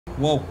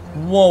Whoa,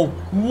 whoa,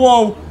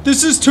 whoa.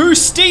 This is too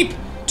steep.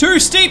 Too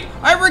steep.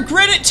 I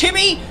regret it,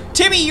 Timmy.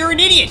 Timmy, you're an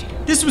idiot.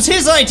 This was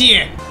his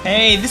idea.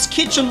 Hey, this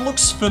kitchen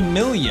looks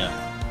familiar.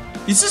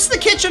 Is this the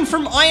kitchen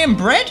from I Am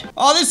Bread?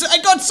 Oh, I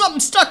got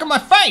something stuck in my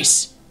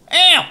face.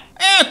 Ow,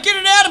 ow, get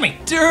it out of me.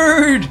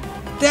 Dude,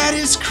 that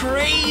is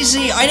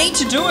crazy. I need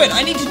to do it.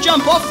 I need to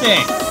jump off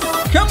there.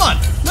 Come on,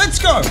 let's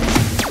go.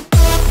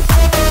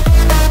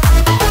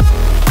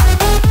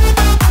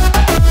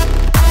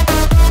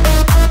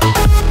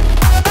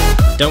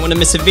 Don't want to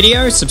miss a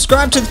video?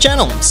 Subscribe to the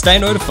channel and stay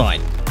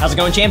notified. How's it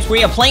going, champs?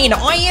 We are playing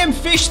I Am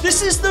Fish.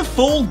 This is the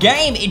full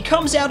game. It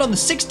comes out on the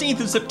 16th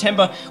of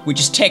September, which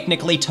is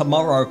technically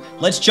tomorrow.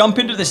 Let's jump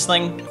into this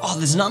thing. Oh,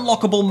 there's an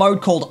unlockable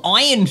mode called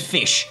Iron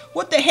Fish.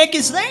 What the heck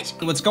is that?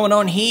 What's going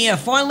on here?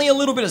 Finally a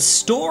little bit of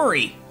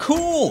story.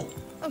 Cool.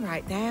 All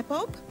right there,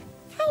 Bob.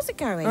 How's it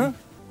going? Huh?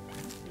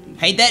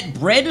 Hey, that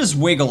bread is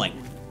wiggling.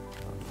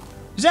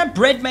 Is that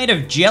bread made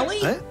of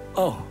jelly?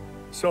 Oh,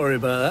 sorry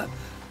about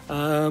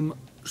that.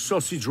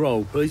 Sausage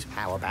roll, please.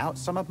 How about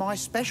some of my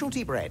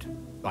specialty bread?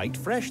 Baked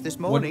fresh this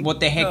morning. What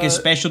the heck is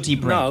specialty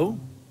bread? No,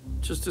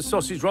 just a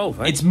sausage roll,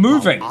 thanks. It's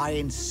moving. Oh, I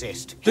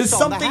insist. There's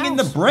something in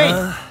the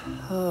bread.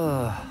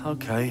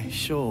 Okay,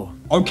 sure.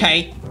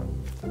 Okay.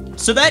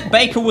 So that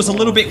baker was a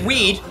little bit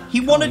weird.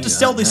 He wanted to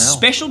sell this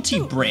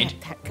specialty bread.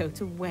 Let that go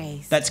to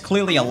waste. That's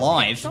clearly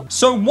alive.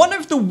 So one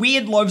of the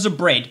weird loaves of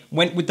bread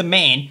went with the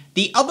man.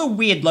 The other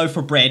weird loaf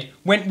of bread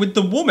went with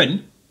the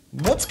woman.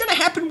 What's gonna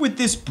happen with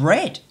this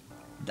bread?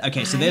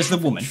 Okay, so there's the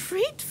woman.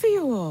 Treat for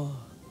you all.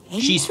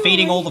 She's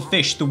feeding all the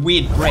fish the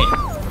weird bread.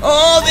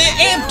 Oh, they're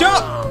amped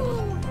up!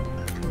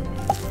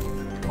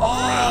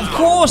 Oh, of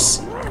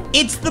course!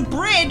 It's the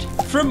bread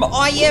from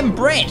I Am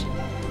Bread.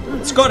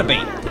 It's gotta be.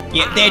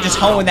 Yeah, they're just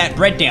holding that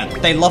bread down.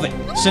 They love it.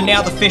 So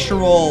now the fish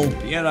are all,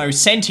 you know,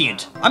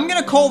 sentient. I'm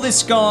gonna call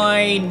this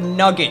guy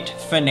Nugget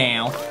for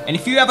now. And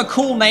if you have a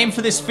cool name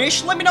for this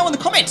fish, let me know in the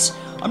comments.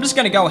 I'm just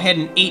gonna go ahead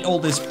and eat all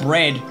this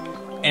bread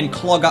and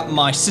clog up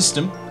my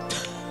system.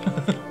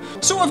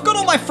 So I've got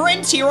all my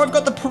friends here. I've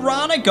got the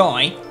piranha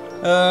guy.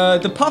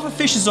 The puffer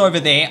fish is over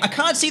there. I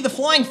can't see the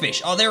flying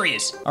fish. Oh, there he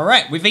is. All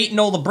right, we've eaten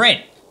all the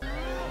bread.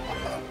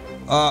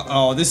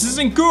 Uh-oh, this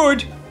isn't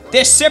good.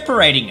 They're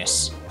separating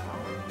us.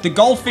 The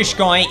goldfish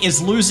guy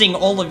is losing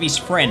all of his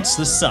friends.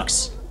 This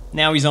sucks.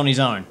 Now he's on his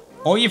own.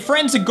 All your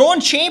friends are gone,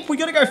 champ. We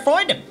gotta go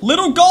find him.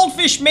 Little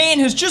goldfish man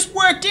has just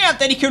worked out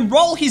that he can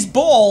roll his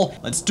ball.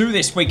 Let's do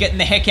this. We're getting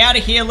the heck out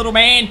of here, little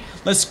man.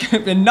 Let's go.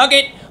 The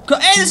nugget.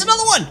 Hey, there's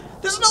another one.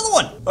 There's another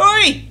one.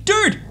 Oi,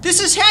 dude,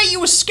 this is how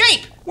you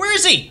escape. Where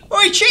is he?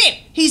 Oi, champ.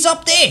 He's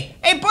up there.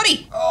 Hey,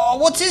 buddy. Oh,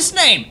 what's his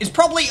name? It's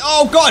probably,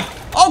 oh God.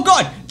 Oh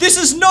God, this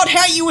is not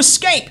how you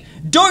escape.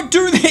 Don't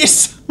do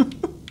this.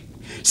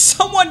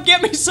 Someone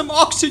get me some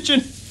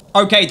oxygen.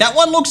 Okay, that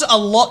one looks a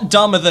lot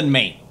dumber than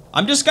me.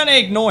 I'm just gonna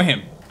ignore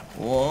him.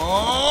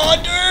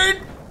 Oh,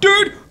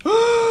 dude.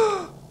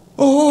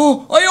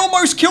 Oh, I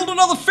almost killed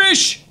another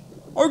fish.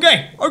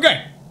 Okay.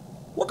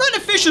 What kind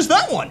of fish is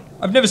that one?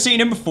 I've never seen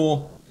him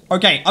before.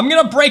 Okay, I'm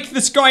gonna break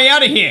this guy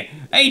out of here.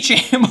 Hey,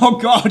 champ, oh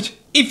God.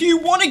 If you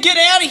wanna get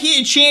out of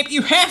here, champ,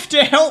 you have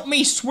to help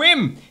me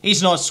swim.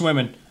 He's not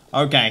swimming.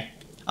 Okay,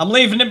 I'm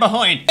leaving him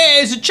behind.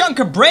 There's a chunk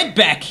of bread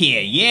back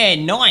here. Yeah,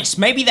 nice.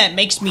 Maybe that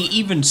makes me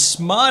even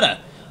smarter.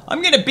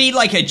 I'm gonna be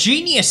like a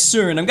genius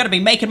soon. I'm gonna be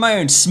making my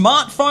own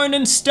smartphone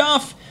and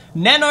stuff.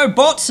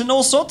 Nanobots and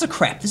all sorts of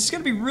crap. This is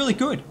gonna be really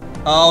good.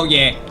 Oh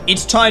yeah,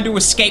 it's time to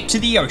escape to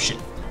the ocean.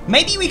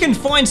 Maybe we can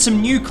find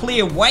some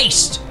nuclear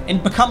waste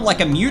and become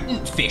like a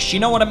mutant fish, you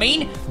know what I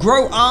mean?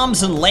 Grow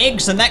arms and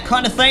legs and that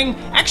kind of thing.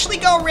 Actually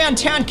go around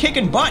town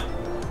kicking butt.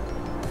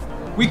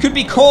 We could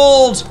be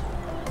called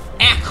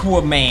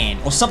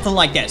Aquaman or something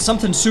like that,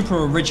 something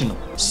super original.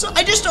 So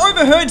I just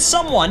overheard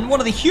someone, one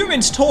of the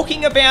humans,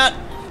 talking about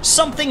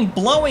something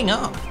blowing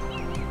up.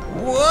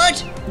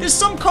 What? There's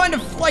some kind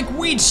of like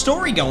weird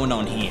story going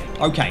on here.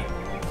 Okay,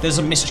 there's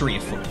a mystery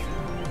afoot.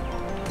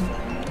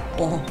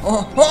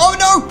 Oh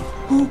no!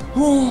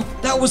 Oh,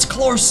 that was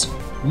close.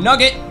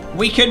 Nugget,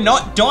 we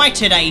cannot die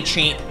today,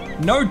 champ.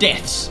 No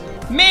deaths.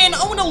 Man,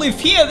 I want to live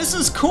here. This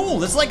is cool.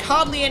 There's like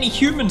hardly any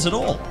humans at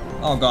all.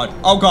 Oh God,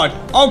 oh God,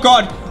 oh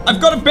God.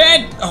 I've got a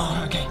bed.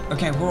 Oh,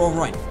 okay, we're all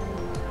right.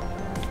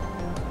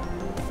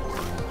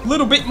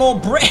 Little bit more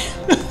bread.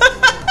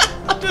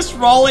 I'm just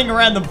rolling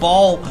around the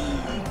bowl.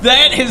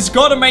 That has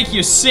got to make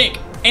you sick.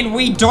 And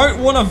we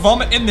don't want to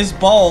vomit in this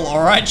bowl,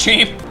 all right,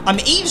 champ? I'm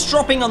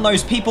eavesdropping on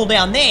those people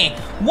down there.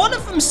 One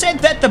of them said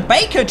that the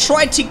baker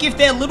tried to give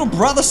their little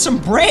brother some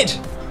bread.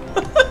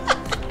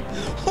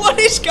 What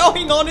is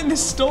going on in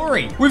this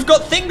story? We've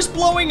got things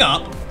blowing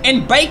up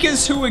and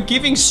bakers who are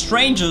giving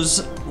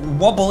strangers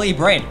wobbly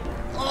bread.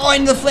 Oh,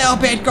 in the flower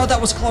bed. God, that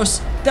was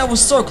close. That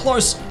was so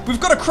close. We've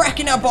got a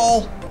crack in our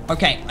bowl.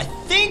 Okay, I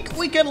think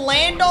we can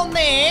land on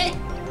there.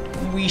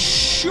 We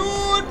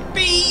should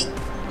be...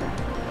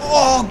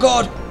 Oh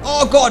God,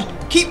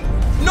 keep,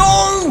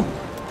 no!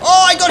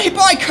 Oh, I got hit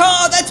by a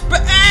car, that's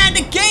bad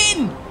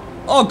again!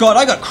 Oh God,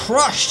 I got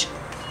crushed.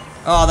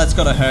 Oh, that's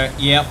gotta hurt,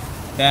 yep.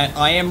 that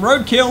I am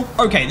roadkill.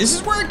 Okay, this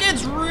is where it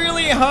gets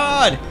really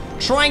hard.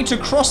 Trying to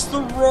cross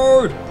the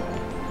road.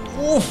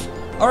 Oof.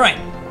 Alright,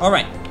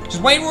 alright.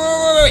 Just wait.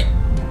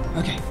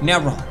 Okay, now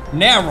roll.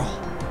 Now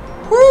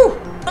roll. Woo!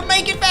 I'll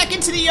make it back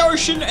into the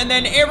ocean and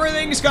then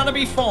everything's gonna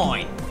be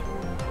fine.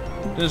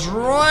 Just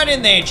right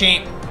in there,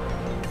 champ.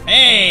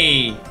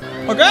 Hey!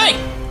 Okay,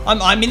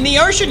 I'm in the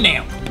ocean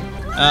now.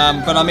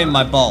 But I'm in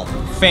my bowl.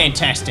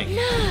 Fantastic.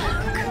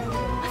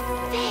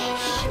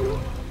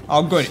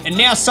 Oh, good. And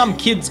now some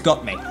kid's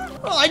got me.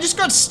 Oh, I just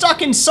got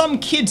stuck in some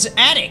kid's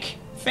attic.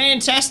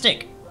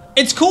 Fantastic.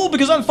 It's cool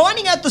because I'm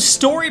finding out the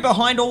story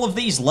behind all of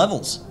these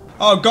levels.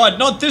 Oh god,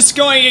 not this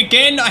guy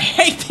again. I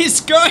hate this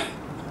guy.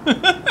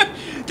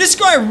 This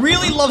guy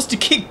really loves to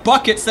kick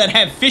buckets that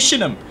have fish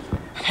in them.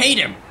 Hate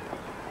him.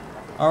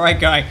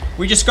 Alright, guy.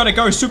 We just gotta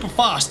go super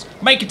fast.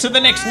 Make it to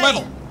the next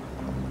level.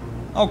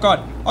 Oh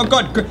god. Oh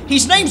god.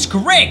 His name's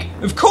Greg.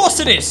 Of course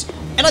it is.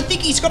 And I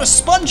think he's got a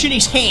sponge in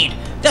his hand.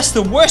 That's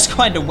the worst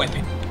kind of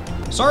weapon.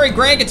 Sorry,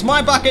 Greg. It's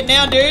my bucket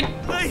now, dude.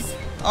 Please.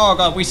 Oh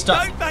god, we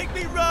stuck. Don't make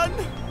me run.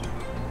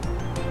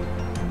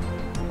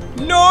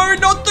 No,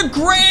 not the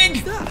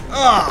Greg.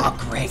 Ah,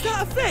 oh, Greg. Is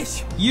that a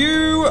fish?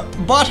 You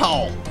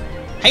butthole.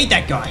 Hate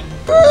that guy.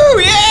 Woo,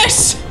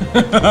 yes!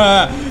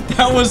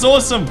 That was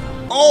awesome.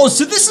 Oh,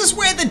 so this is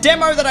where the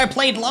demo that I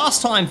played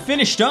last time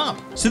finished up.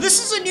 So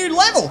this is a new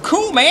level.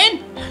 Cool,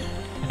 man.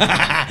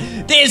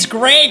 There's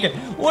Greg.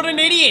 What an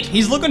idiot.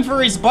 He's looking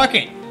for his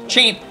bucket.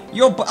 Champ,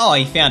 oh,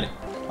 he found it.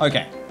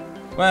 Okay.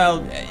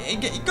 Well,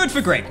 good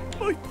for Greg.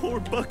 My poor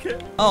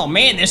bucket. Oh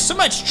man, there's so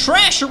much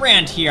trash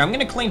around here. I'm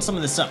gonna clean some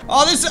of this up.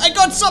 Oh, I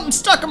got something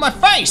stuck in my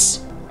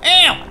face.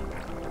 Ow.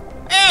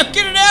 Ow,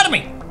 get it out of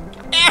me.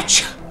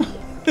 Ouch.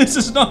 This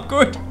is not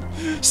good.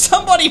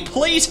 Somebody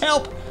please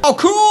help. Oh,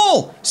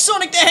 cool.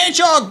 Sonic the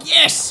Hedgehog.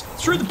 Yes.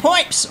 Through the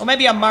pipes. Or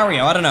maybe I'm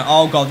Mario. I don't know.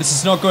 Oh god, this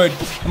is not good.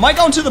 Am I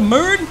going to the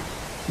moon?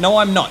 No,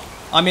 I'm not.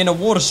 I'm in a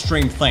water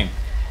stream thing.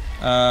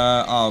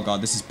 Oh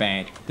god, this is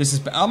bad. This is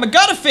bad. I'm a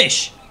gutter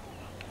fish.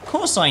 Of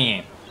course I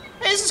am.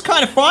 Hey, this is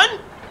kind of fun.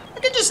 I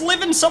can just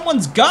live in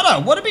someone's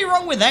gutter. What'd be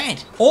wrong with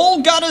that?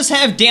 All gutters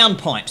have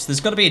downpipes. There's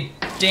got to be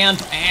a down...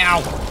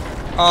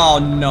 Ow. Oh,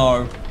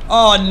 no.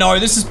 Oh, no.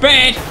 This is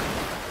bad.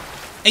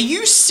 Are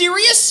you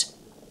serious?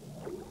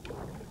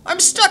 I'm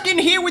stuck in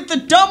here with the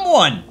dumb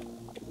one.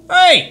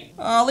 Hey.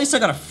 At least I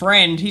got a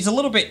friend. He's a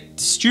little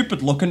bit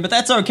stupid looking, but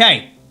that's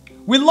okay.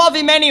 We love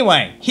him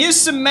anyway. Here's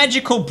some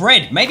magical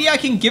bread. Maybe I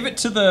can give it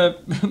to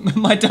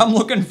my dumb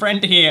looking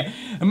friend here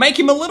and make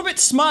him a little bit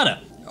smarter.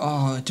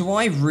 Oh, do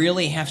I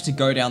really have to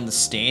go down the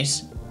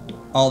stairs?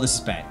 Oh, this is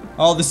bad.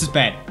 Oh, this is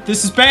bad.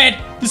 This is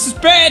bad. This is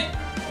bad.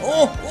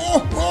 Oh,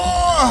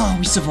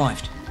 we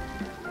survived.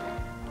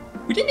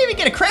 We didn't even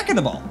get a crack in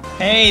the bowl.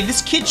 Hey,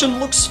 this kitchen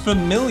looks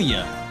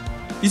familiar.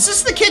 Is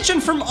this the kitchen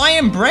from I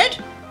Am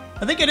Bread?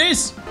 I think it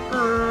is.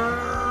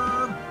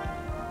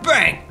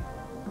 Bang.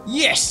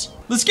 Yes.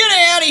 Let's get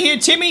out of here,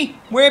 Timmy.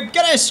 We're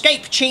gonna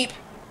escape, champ.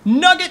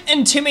 Nugget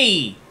and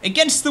Timmy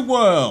against the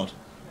world.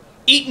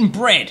 Eating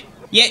bread.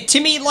 Yeah,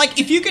 Timmy, like,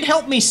 if you could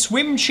help me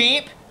swim,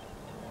 champ.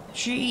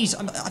 Jeez,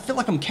 I feel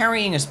like I'm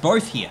carrying us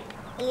both here.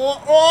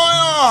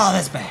 Oh,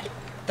 that's bad.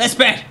 That's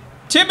bad.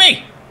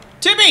 Timmy!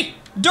 Timmy!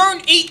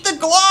 Don't eat the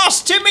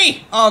glass,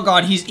 Timmy! Oh,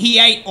 God, he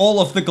ate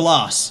all of the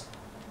glass.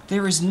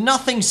 There is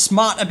nothing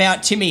smart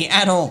about Timmy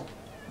at all.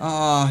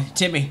 Oh,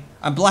 Timmy,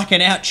 I'm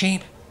blacking out,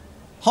 champ.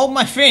 Hold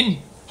my fin.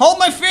 Hold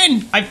my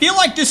fin! I feel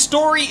like this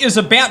story is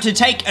about to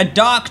take a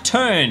dark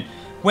turn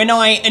when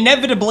I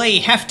inevitably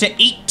have to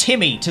eat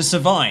Timmy to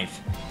survive.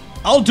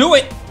 I'll do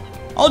it.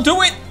 I'll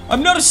do it.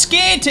 I'm not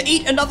scared to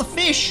eat another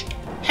fish.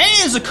 Hey,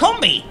 there's a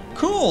combi.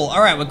 Cool.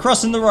 All right, we're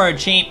crossing the road,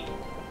 champ.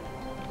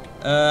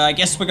 I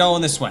guess we're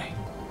going this way.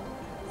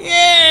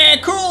 Yeah,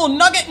 cool.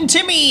 Nugget and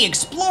Timmy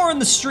exploring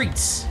the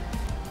streets.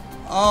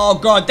 Oh,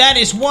 God, that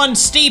is one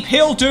steep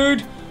hill,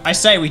 dude. I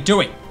say we do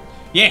it.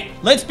 Yeah,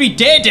 let's be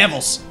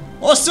daredevils.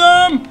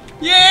 Awesome.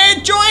 Yeah,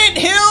 giant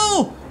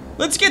hill.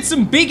 Let's get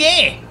some big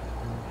air.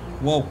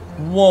 Whoa,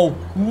 whoa,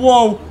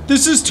 whoa.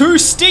 This is too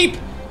steep.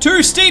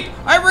 Too steep.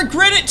 I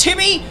regret it,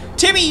 Timmy.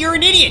 Timmy, you're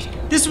an idiot.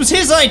 This was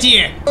his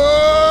idea.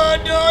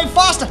 No,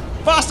 faster,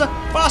 faster,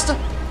 faster.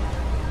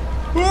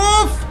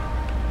 Oof.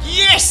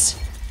 Yes.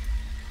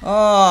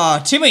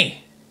 Oh,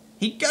 Timmy.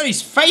 He got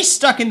his face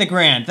stuck in the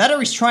ground. That or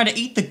he's trying to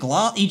eat the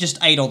glass. He just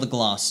ate all the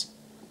glass.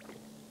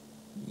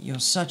 You're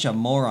such a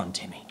moron,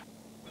 Timmy.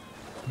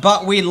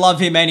 But we love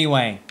him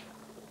anyway.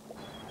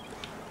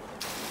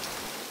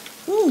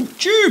 Ooh,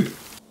 tube.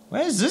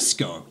 Where does this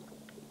go?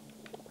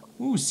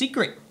 Ooh,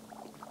 secret.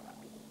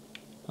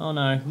 Oh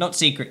no, not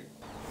secret.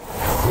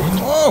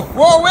 Whoa,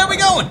 whoa, where are we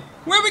going?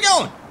 Where are we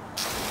going?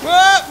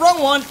 Whoa,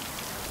 wrong one.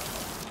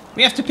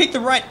 We have to pick the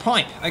right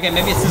pipe. Okay,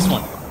 maybe it's this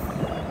one.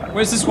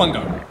 Where's this one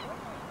go?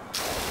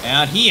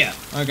 Out here.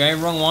 Okay,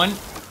 wrong one.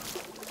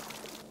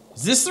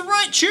 Is this the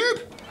right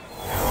tube?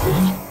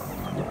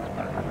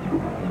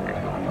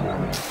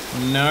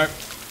 No.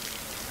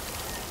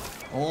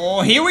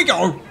 Oh, here we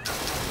go.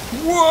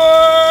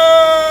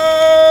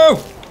 Whoa!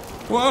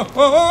 Whoa,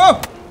 whoa, whoa,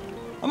 whoa!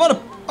 I'm on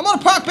a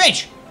park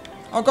bench.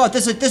 Oh god,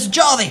 there's a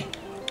jar there.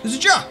 There's a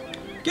jar.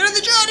 Get in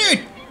the jar,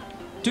 dude.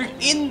 Dude,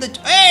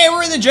 hey,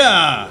 we're in the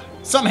jar.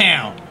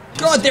 Somehow.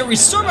 God, there is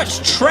so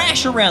much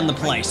trash around the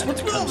place.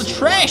 What's with all the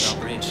trash?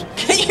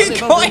 Can you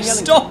guys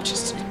stop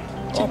just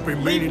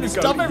leaving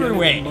stuff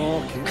everywhere?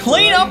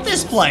 Clean up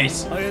this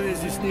place. Oh yeah,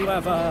 there's this new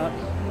Avo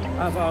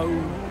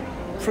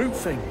fruit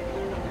thing.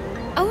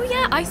 Oh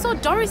yeah, I saw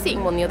Doris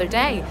eating one the other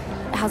day.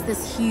 It has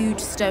this huge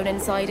stone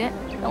inside it.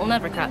 It'll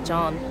never catch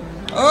on.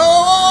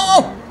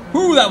 Oh!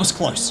 Ooh, that was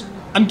close.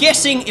 I'm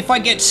guessing if I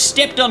get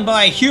stepped on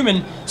by a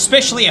human,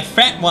 especially a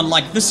fat one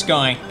like this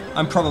guy,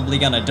 I'm probably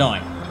gonna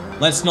die.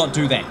 Let's not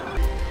do that.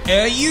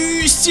 Are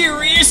you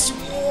serious?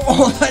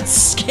 Oh, that's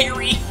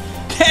scary.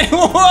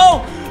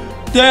 Whoa!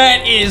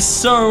 That is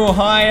so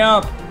high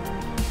up.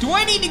 Do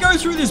I need to go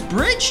through this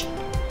bridge?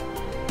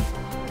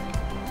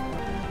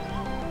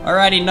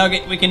 Alrighty,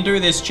 Nugget, we can do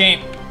this,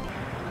 champ.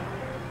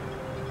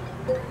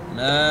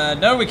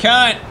 No, we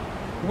can't.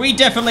 We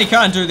definitely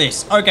can't do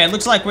this. Okay,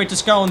 looks like we're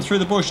just going through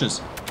the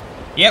bushes.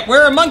 Yep,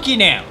 we're a monkey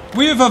now.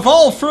 We've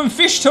evolved from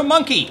fish to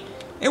monkey.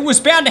 It was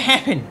bound to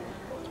happen.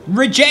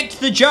 Reject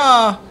the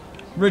jar,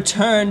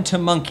 return to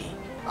monkey.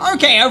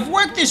 Okay, I've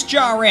worked this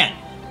jar out.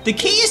 The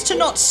key is to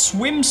not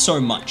swim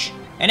so much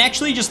and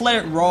actually just let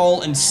it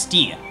roll and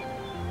steer.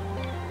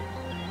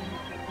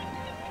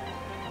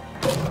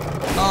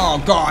 Oh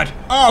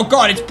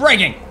god, it's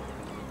breaking.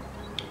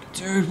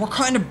 Dude,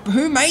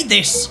 who made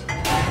this?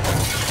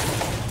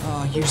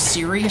 Oh, are you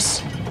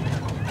serious?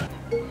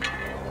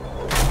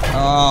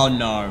 Oh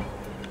no.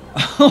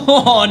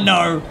 Oh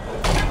no.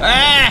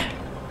 Ah!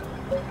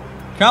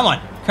 Come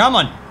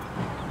on.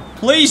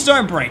 Please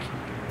don't break.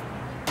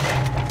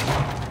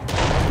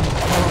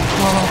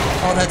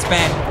 Oh, that's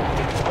bad.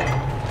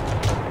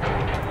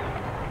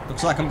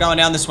 Looks like I'm going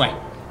down this way.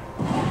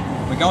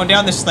 We're going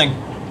down this thing.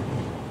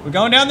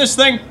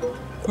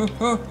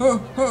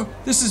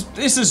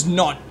 This is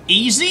not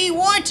easy,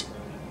 what?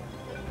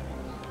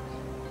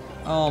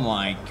 Oh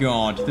my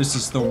god, this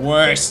is the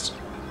worst.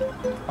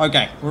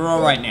 Okay, we're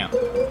all right now.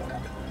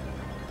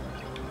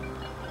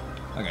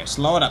 Okay,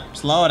 slow it up.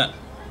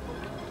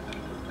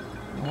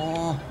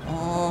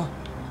 Oh.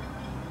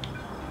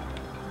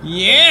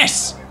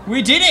 Yes!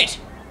 We did it!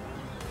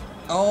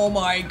 Oh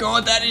my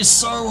god, that is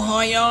so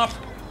high up.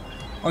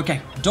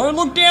 Okay, don't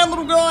look down,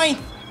 little guy.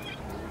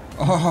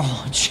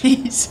 Oh,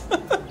 jeez.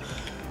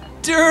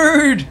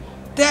 Dude,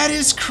 that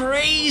is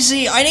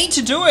crazy. I need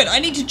to do it. I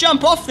need to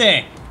jump off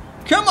there.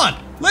 Come on,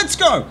 let's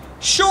go.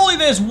 Surely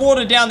there's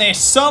water down there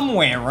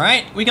somewhere,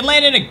 right? We can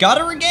land in a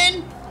gutter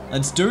again?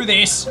 Let's do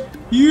this.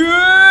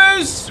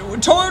 Yes!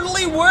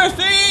 Totally worth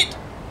it!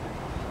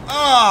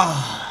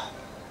 Ah,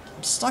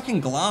 I'm stuck in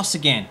glass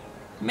again.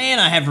 Man,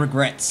 I have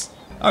regrets.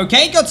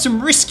 Okay, got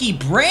some risky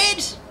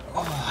bread.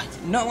 Oh,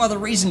 no other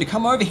reason to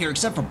come over here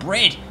except for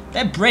bread.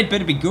 That bread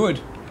better be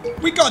good.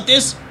 We got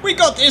this.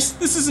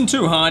 This isn't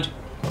too hard.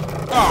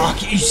 Oh,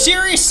 are you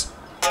serious?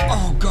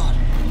 Oh, God.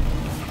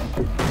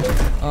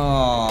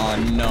 Oh,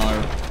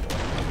 no.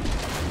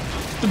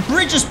 The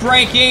bridge is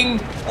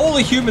breaking. All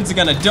the humans are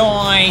gonna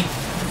die.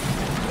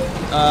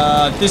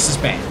 This is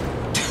bad.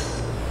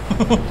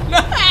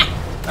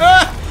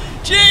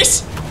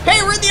 Jeez. Hey,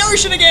 we're in the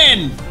ocean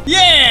again.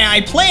 Yeah,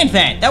 I planned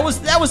that. That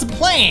was a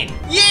plan.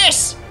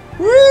 Yes.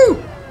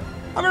 Woo.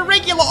 I'm a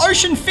regular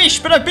ocean fish,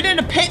 but I've been in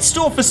a pet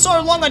store for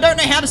so long I don't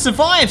know how to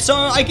survive, so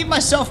I give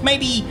myself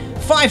maybe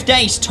 5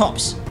 days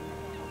tops.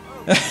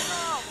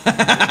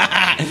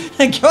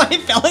 The guy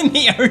fell in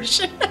the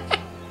ocean.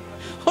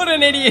 What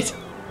an idiot.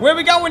 Where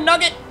we going,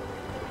 Nugget?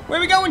 Where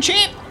we going,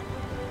 champ?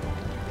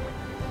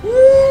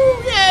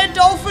 Woo, yeah,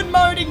 dolphin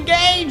mode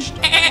engaged.